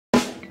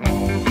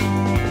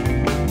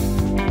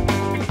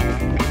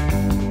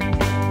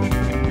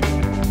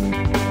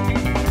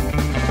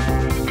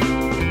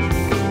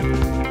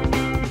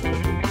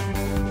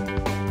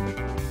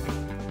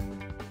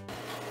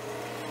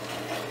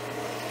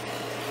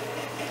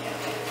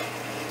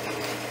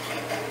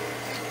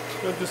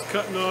I'm just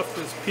cutting off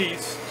this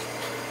piece.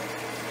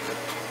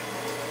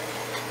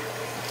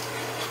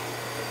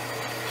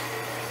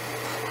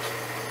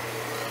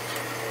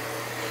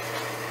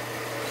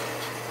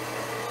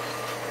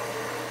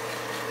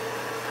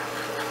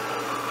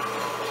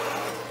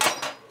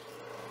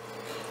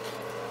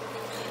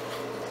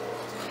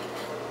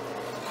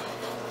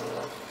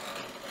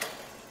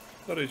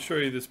 Thought I'd show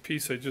you this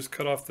piece I just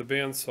cut off the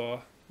bandsaw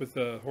with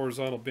a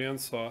horizontal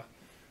bandsaw.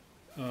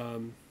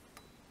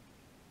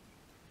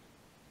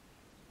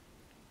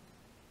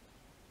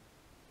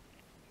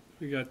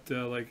 We got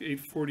like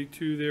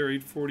 842 there,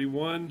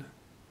 841.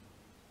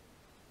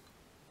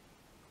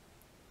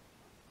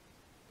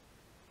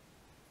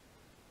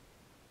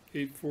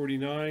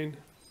 $8.49.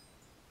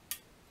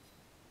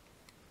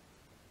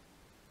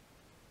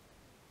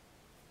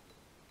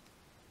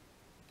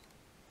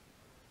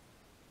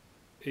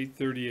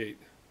 $8.38.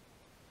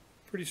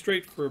 Pretty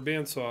straight for a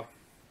bandsaw.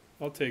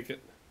 I'll take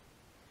it.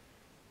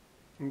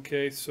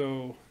 Okay,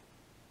 so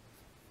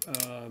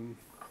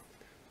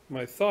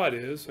my thought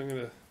is, I'm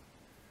going to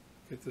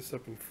get this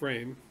up in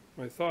frame.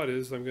 My thought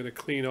is I'm going to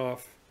clean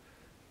off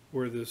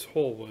where this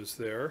hole was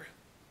there.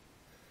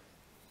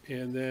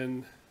 And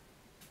then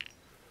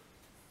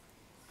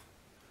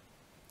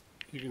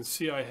you can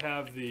see I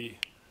have the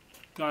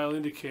dial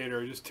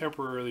indicator. I just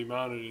temporarily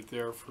mounted it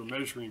there for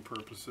measuring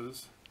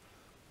purposes.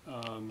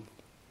 I'm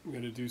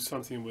going to do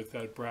something with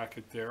that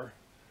bracket there,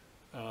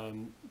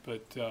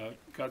 but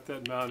got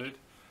that mounted.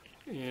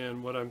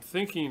 And what I'm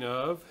thinking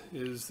of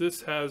is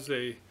this has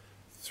a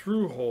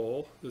through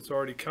hole that's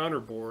already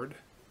counterbored,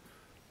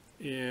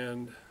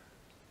 and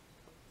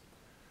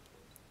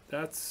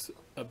that's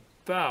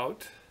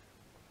about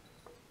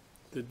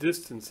the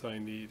distance I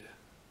need.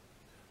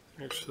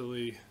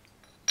 Actually,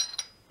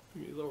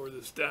 let me lower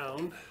this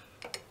down.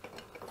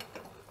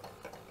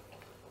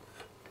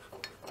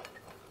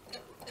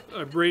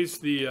 I've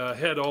raised the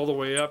head all the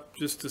way up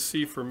just to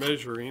see for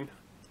measuring.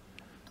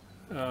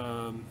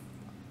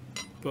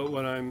 But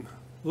what I'm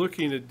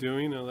looking at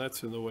doing, now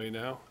that's in the way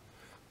now,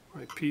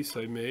 my piece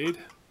I made.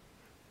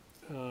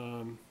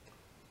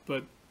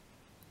 But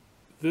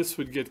this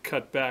would get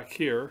cut back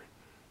here,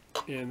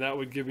 and that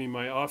would give me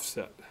my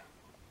offset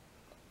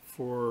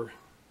for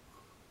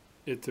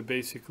it to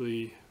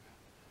basically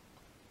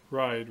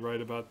ride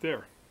right about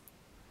there.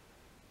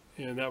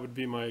 And that would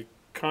be my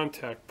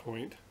contact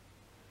point.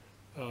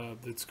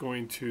 That's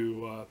going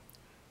to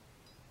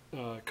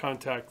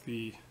contact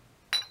the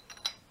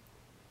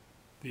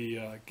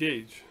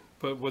gauge.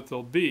 But what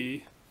there'll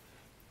be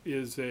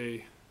is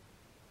a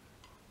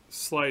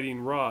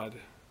sliding rod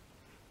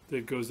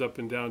that goes up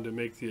and down to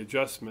make the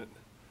adjustment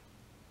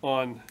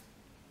on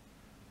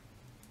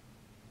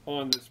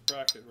this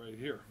bracket right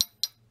here.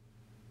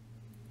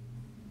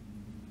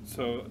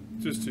 So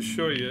just to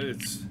show you,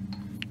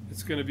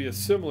 it's going to be a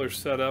similar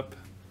setup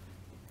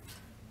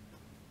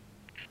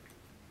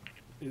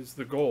is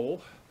the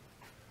goal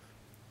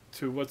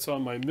to what's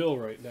on my mill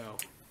right now.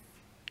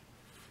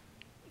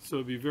 So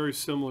it'd be very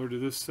similar to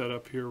this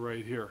setup here,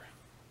 right here.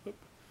 Oop,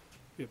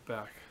 get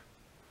back.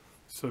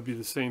 So it'd be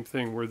the same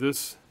thing where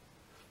this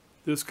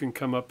can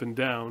come up and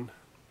down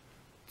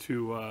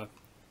to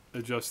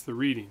adjust the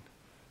reading.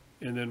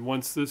 And then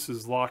once this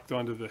is locked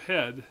onto the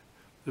head,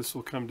 this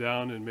will come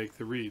down and make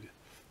the read.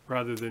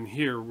 Rather than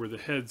here where the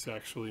head's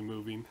actually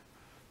moving,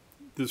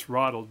 this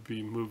rod will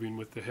be moving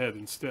with the head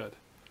instead.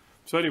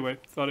 So anyway,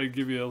 thought I'd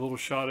give you a little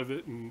shot of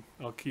it, and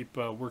I'll keep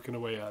working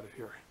away at it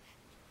here.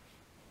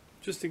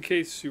 Just in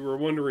case you were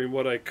wondering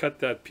what I cut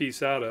that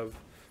piece out of,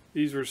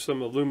 these are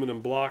some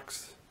aluminum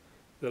blocks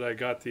that I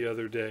got the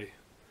other day.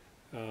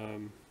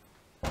 I've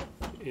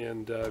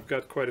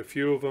got quite a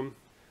few of them.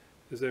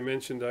 As I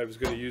mentioned, I was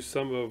going to use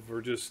some of them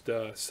for just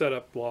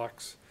setup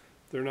blocks.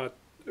 They're not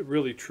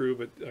really true,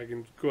 but I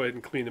can go ahead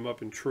and clean them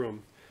up and true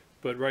them.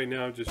 But right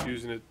now I'm just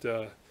using it.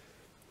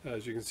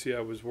 As you can see,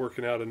 I was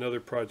working out another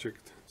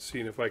project,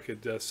 seeing if I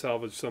could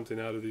salvage something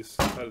out of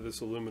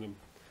this aluminum.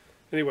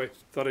 Anyway,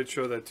 thought I'd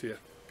show that to you.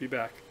 Be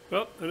back.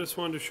 Well, I just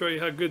wanted to show you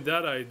how good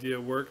that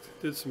idea worked.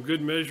 Did some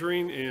good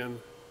measuring,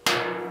 and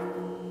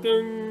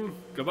ding,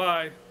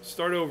 goodbye.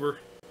 Start over.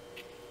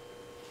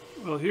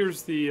 Well,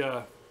 here's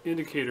the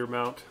indicator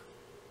mount.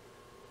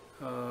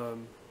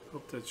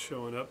 Hope that's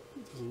showing up.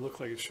 It doesn't look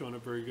like it's showing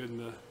up very good in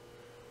the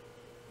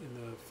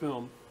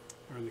film,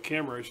 or in the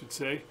camera, I should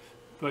say.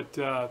 But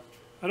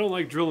I don't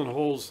like drilling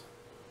holes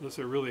unless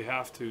I really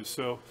have to.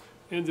 So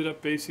ended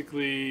up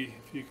basically,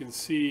 if you can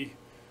see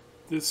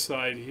this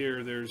side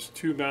here, there's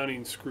two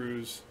mounting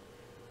screws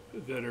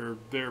that are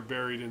there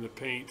buried in the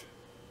paint.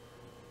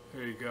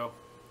 There you go.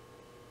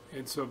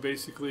 And so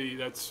basically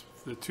that's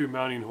the two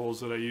mounting holes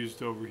that I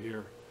used over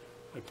here.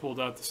 I pulled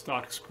out the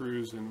stock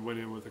screws and went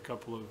in with a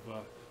couple of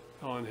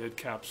Allen head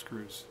cap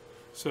screws.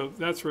 So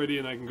that's ready,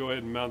 and I can go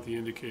ahead and mount the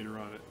indicator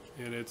on it.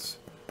 And it's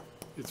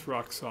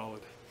rock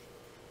solid.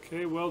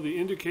 Okay, well, the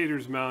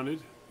indicator's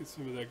mounted. Get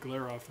some of that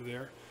glare off of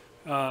there.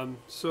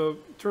 So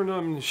turn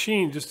on the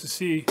machine just to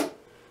see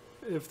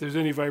if there's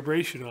any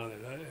vibration on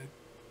it.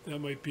 That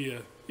might be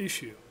an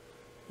issue.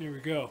 Here we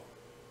go.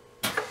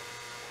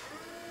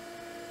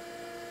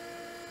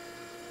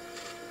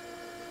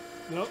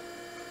 Nope,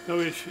 no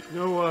issue,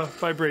 no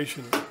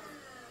vibration.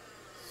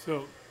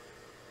 So,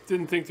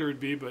 didn't think there would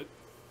be, but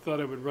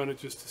thought I would run it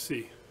just to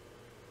see.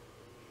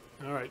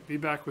 All right, be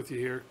back with you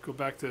here. Go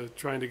back to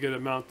trying to get a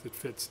mount that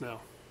fits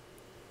now.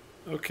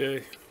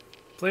 Okay,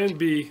 plan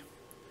B.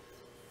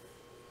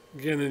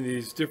 Again, in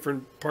these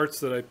different parts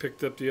that I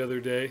picked up the other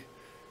day.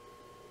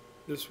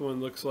 This one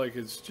looks like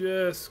it's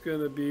just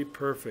gonna be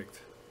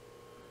perfect.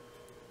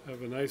 I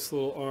have a nice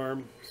little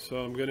arm, so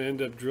I'm gonna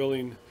end up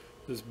drilling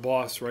this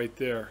boss right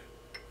there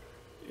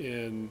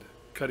and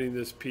cutting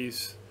this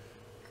piece,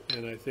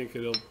 and I think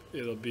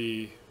it'll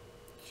be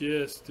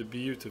just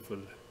beautiful.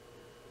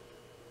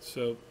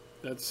 So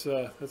that's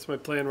my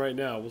plan right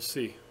now. We'll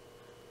see.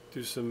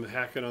 Do some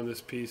hacking on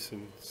this piece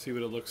and see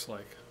what it looks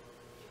like.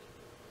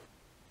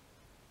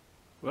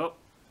 Well,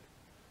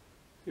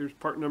 here's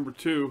part number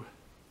 2,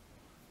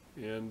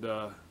 and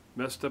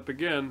messed up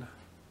again.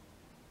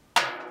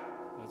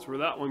 That's where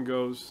that one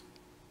goes.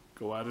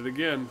 Go at it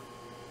again.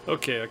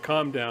 Okay, I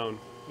calmed down.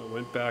 I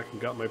went back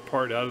and got my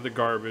part out of the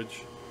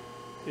garbage,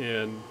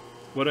 and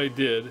what I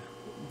did,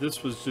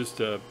 this was just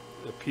a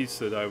piece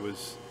that I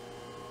was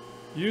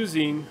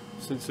using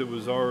since it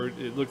was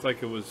already, it looked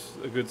like it was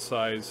a good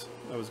size.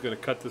 I was going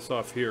to cut this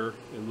off here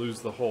and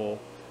lose the hole.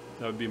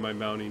 That would be my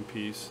mounting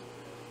piece.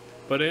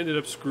 But I ended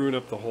up screwing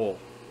up the hole,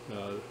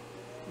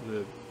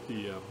 the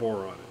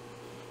bore on it.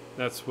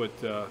 That's what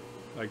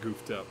I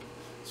goofed up.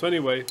 So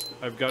anyway,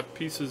 I've got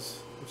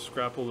pieces of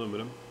scrap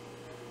aluminum,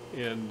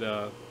 and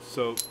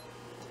so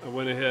I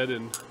went ahead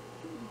and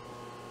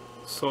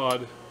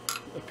sawed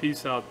a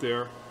piece out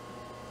there,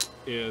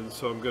 and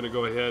so I'm going to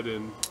go ahead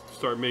and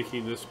start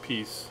making this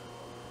piece,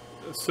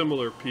 a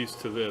similar piece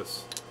to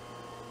this,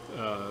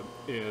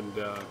 and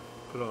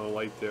put on a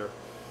light there,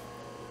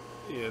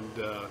 and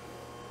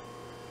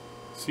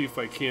see if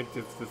I can't,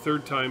 if the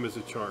third time is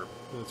a charm.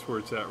 That's where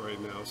it's at right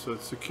now. So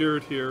it's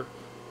secured here,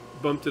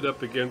 bumped it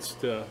up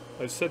against,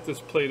 I set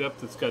this plate up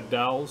that's got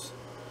dowels,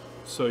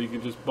 so you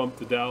can just bump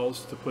the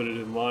dowels to put it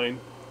in line.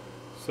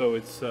 So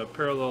it's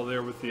parallel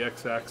there with the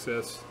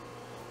x-axis,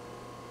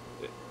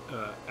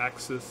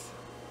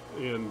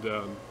 and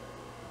I'm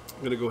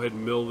going to go ahead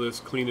and mill this,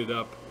 clean it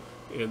up,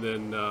 and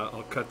then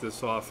I'll cut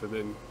this off and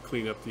then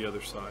clean up the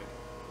other side.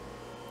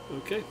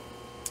 Okay,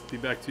 be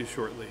back to you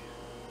shortly.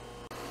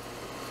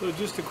 So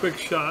just a quick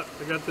shot.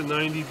 I got the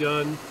 90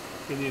 done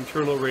in the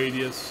internal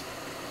radius,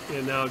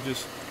 and now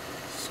just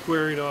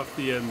squaring off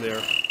the end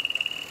there.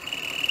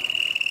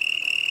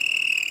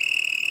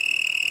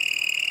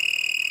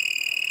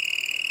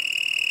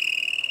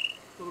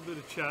 A little bit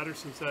of chatter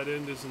since that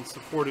end isn't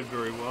supported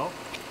very well,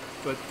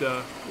 but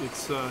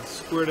it's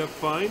squared up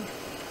fine.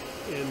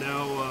 And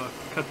now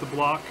cut the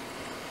block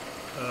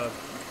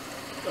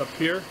up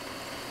here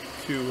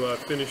to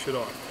finish it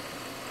off.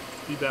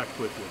 Be back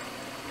with you.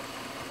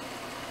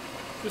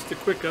 Just a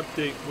quick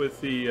update with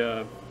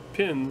the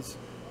pins.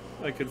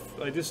 I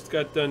just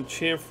got done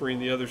chamfering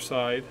the other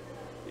side,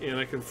 and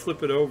I can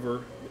flip it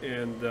over,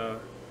 and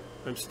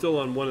I'm still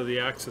on one of the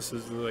axes,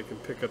 and then I can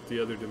pick up the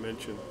other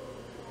dimension.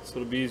 So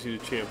it'll be easy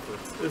to chamfer.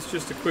 This is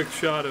just a quick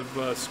shot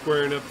of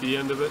squaring up the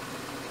end of it,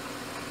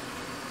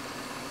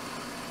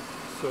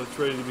 so it's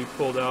ready to be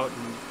pulled out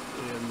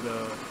and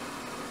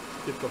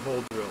get the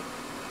hole drilled.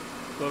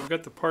 So I've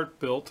got the part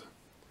built,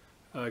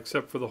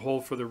 except for the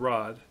hole for the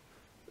rod.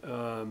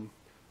 And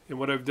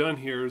what I've done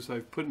here is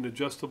I've put an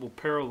adjustable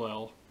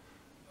parallel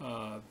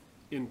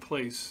in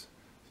place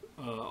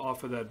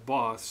off of that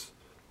boss,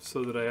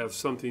 so that I have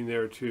something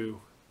there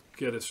to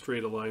get a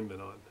straight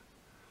alignment on.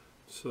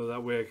 So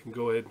that way I can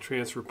go ahead and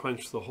transfer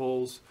punch the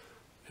holes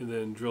and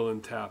then drill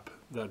and tap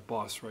that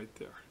boss right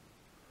there.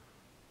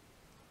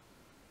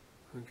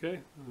 Okay,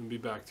 I'll be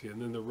back to you. And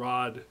then the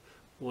rod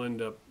will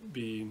end up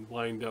being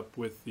lined up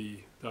with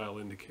the dial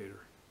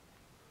indicator.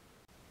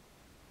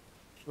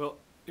 Well,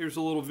 here's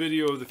a little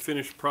video of the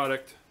finished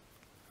product.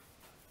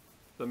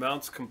 The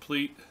mount's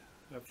complete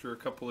after a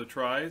couple of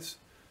tries,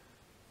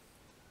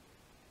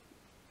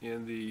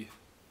 and of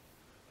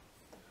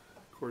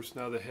course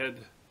now the head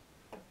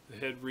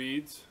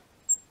reads.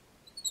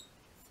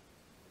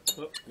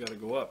 Oh, gotta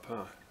go up,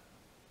 huh?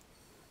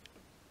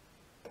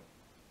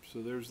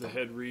 So there's the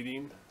head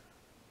reading,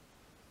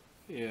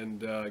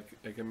 and I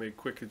can make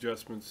quick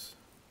adjustments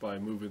by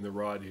moving the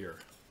rod here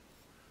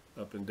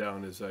up and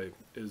down as I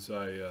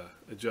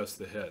adjust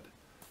the head.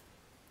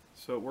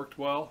 So it worked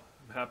well.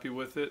 I'm happy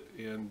with it,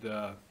 and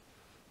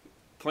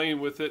playing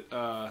with it.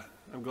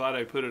 I'm glad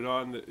I put it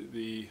on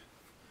the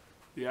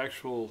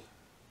actual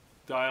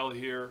dial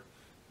here,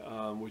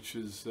 which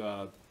is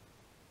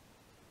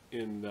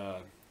in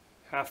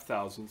half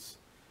thousandths.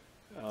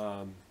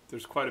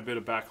 There's quite a bit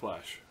of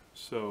backlash,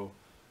 so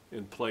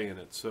in playing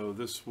it. So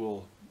this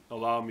will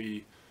allow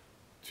me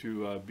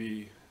to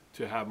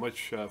have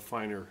much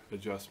finer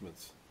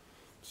adjustments.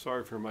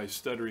 Sorry for my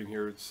stuttering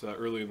here. It's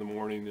early in the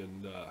morning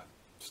and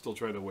still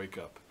trying to wake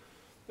up.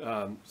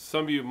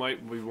 Some of you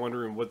might be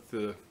wondering what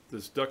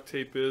this duct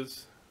tape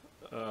is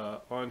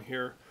on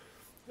here.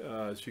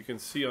 As you can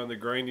see on the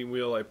grinding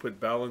wheel, I put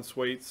balance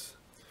weights,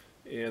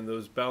 and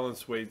those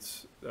balance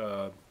weights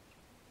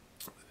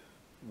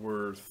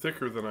were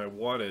thicker than I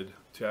wanted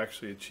to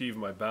actually achieve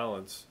my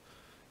balance,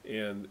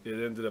 and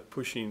it ended up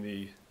pushing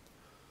the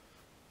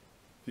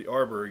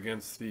arbor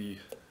against the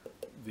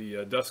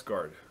dust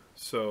guard.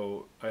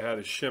 So I had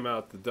to shim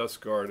out the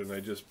dust guard, and I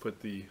just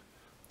put the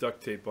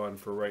duct tape on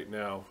for right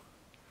now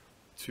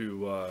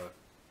to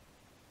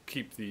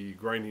keep the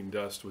grinding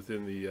dust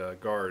within the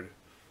guard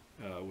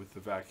with the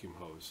vacuum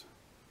hose.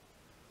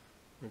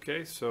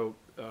 Okay, so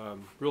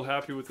real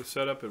happy with the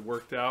setup. It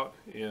worked out,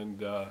 and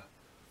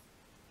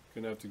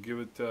gonna have to give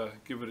it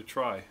a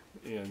try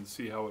and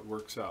see how it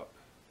works out.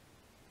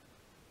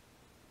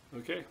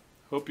 Okay,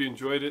 hope you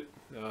enjoyed it,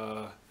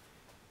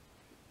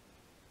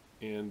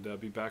 and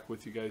be back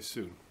with you guys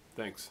soon.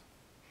 Thanks.